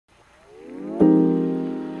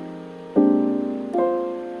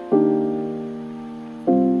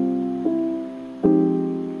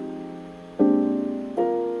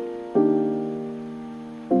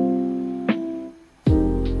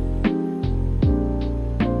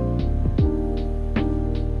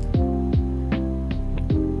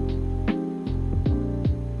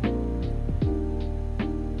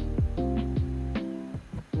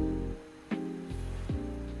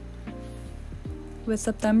With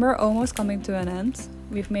September almost coming to an end,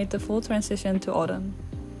 we've made the full transition to autumn.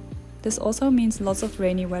 This also means lots of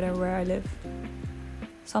rainy weather where I live.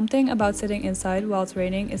 Something about sitting inside while it's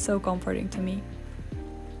raining is so comforting to me.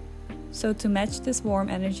 So to match this warm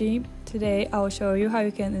energy, today I will show you how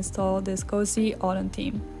you can install this cozy autumn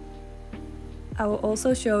theme. I will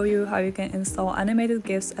also show you how you can install animated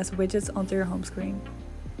GIFs as widgets onto your home screen.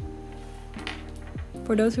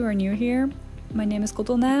 For those who are new here, my name is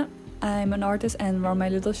Kottelne. I'm an artist and run my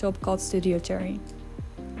little shop called Studio Cherry.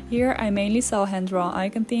 Here I mainly sell hand-drawn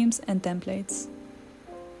icon themes and templates.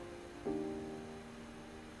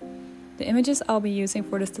 The images I'll be using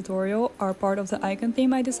for this tutorial are part of the icon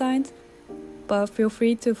theme I designed, but feel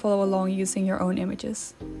free to follow along using your own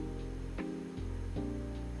images.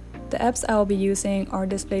 The apps I'll be using are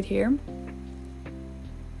displayed here.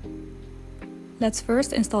 Let's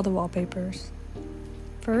first install the wallpapers.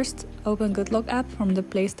 First, open GoodLock app from the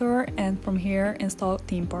Play Store and from here install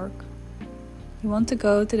Theme Park. You want to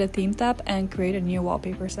go to the Theme tab and create a new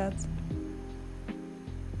wallpaper set.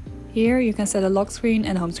 Here you can set a lock screen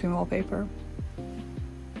and home screen wallpaper.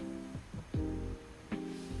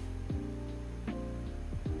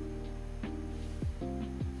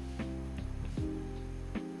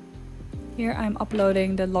 Here I'm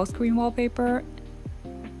uploading the lock screen wallpaper.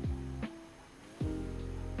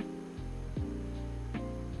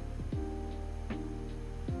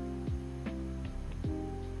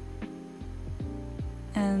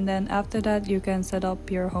 And then after that you can set up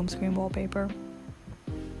your home screen wallpaper.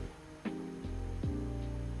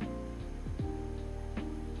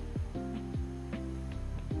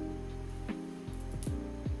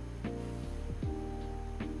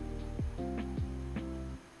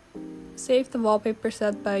 Save the wallpaper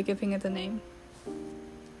set by giving it a name.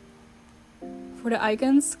 For the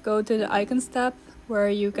icons, go to the Icons tab where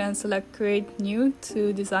you can select Create New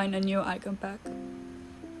to design a new icon pack.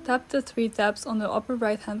 Tap the three tabs on the upper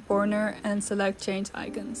right hand corner and select Change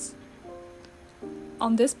Icons.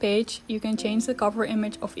 On this page, you can change the cover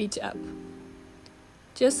image of each app.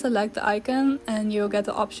 Just select the icon and you'll get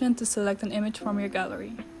the option to select an image from your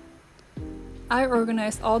gallery. I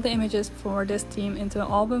organized all the images for this theme into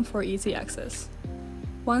an album for easy access.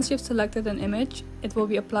 Once you've selected an image, it will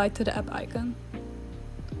be applied to the app icon.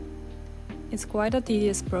 It's quite a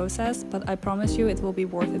tedious process, but I promise you it will be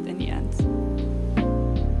worth it in the end.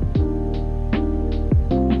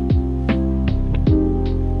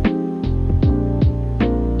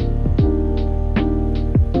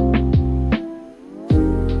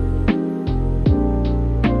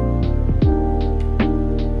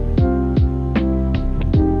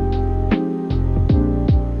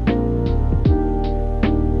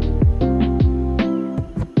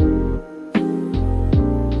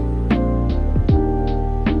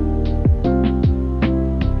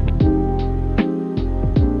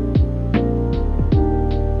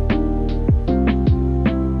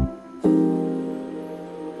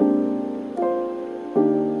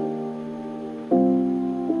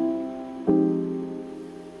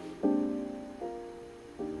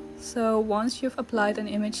 So once you've applied an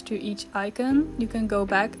image to each icon, you can go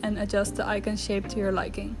back and adjust the icon shape to your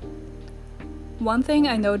liking. One thing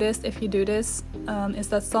I noticed if you do this is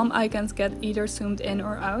that some icons get either zoomed in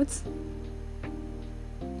or out.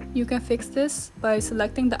 You can fix this by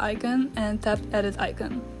selecting the icon and tap Edit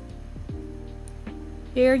Icon.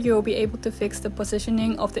 Here you'll be able to fix the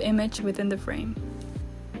positioning of the image within the frame.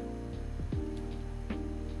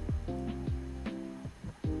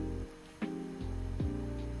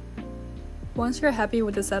 Once you're happy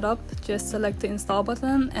with the setup, just select the Install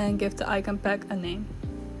button and give the icon pack a name.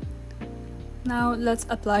 Now let's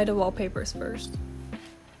apply the wallpapers first.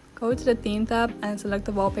 Go to the Theme tab and select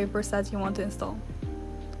the wallpaper set you want to install.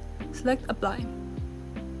 Select Apply.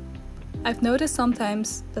 I've noticed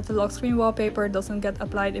sometimes that the lock screen wallpaper doesn't get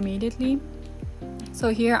applied immediately, so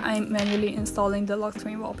here I'm manually installing the lock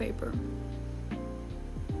screen wallpaper.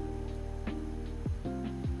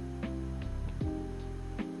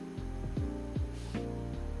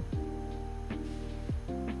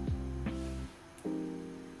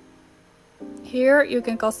 Here you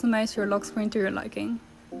can customize your lock screen to your liking.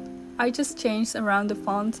 I just changed around the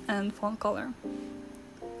font and font color.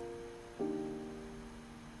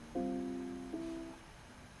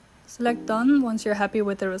 Select Done once you're happy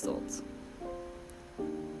with the results.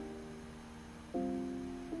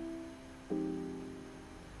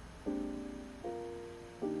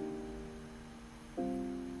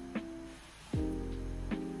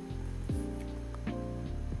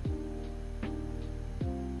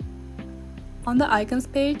 On the icons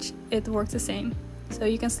page, it works the same. So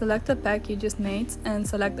you can select the pack you just made and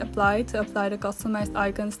select Apply to apply the customized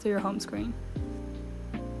icons to your home screen.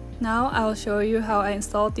 Now I'll show you how I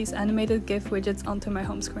installed these animated GIF widgets onto my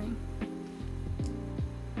home screen.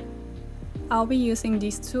 I'll be using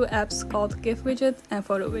these two apps called GIF widget and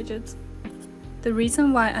photo widget. The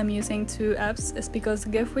reason why I'm using two apps is because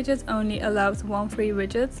GIF widget only allows one free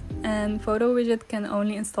widget and photo widget can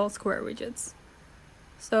only install square widgets.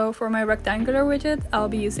 So for my rectangular widget, I'll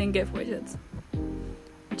be using GIF widget.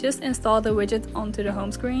 Just install the widget onto the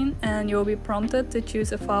home screen and you'll be prompted to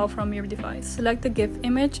choose a file from your device. Select the GIF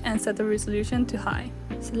image and set the resolution to high.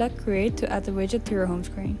 Select Create to add the widget to your home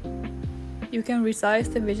screen. You can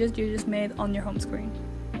resize the widget you just made on your home screen.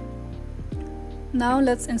 Now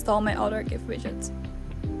let's install my other GIF widget.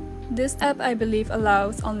 This app I believe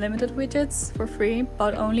allows unlimited widgets for free,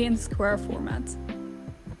 but only in the square format.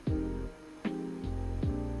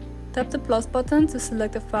 Tap the plus button to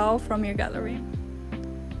select a file from your gallery.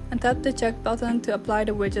 And tap the check button to apply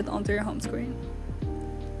the widget onto your home screen.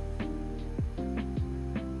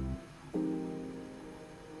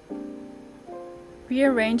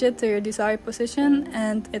 Rearrange it to your desired position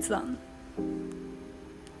and it's done.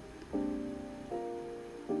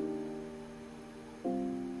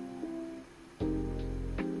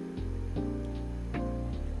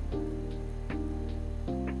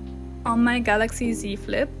 On my Galaxy Z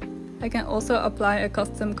Flip, I can also apply a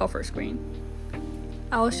custom cover screen.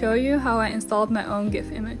 I'll show you how I installed my own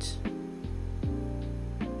GIF image.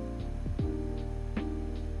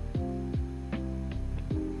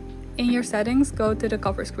 In your settings, go to the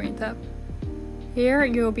cover screen tab. Here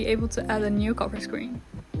you'll be able to add a new cover screen.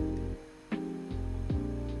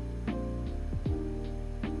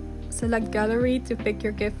 Select Gallery to pick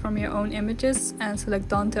your GIF from your own images and select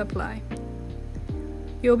Done to apply.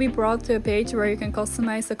 You'll be brought to a page where you can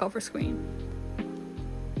customize the cover screen.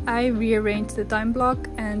 I rearranged the time block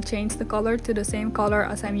and changed the color to the same color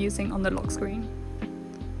as I'm using on the lock screen.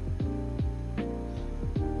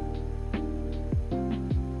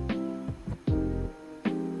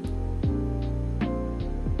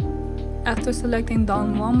 After selecting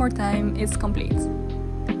Done one more time, it's complete.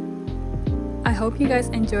 I hope you guys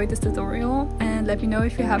enjoyed this tutorial and let me know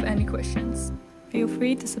if you have any questions. Feel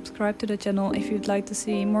free to subscribe to the channel if you'd like to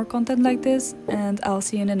see more content like this, and I'll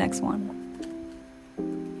see you in the next one.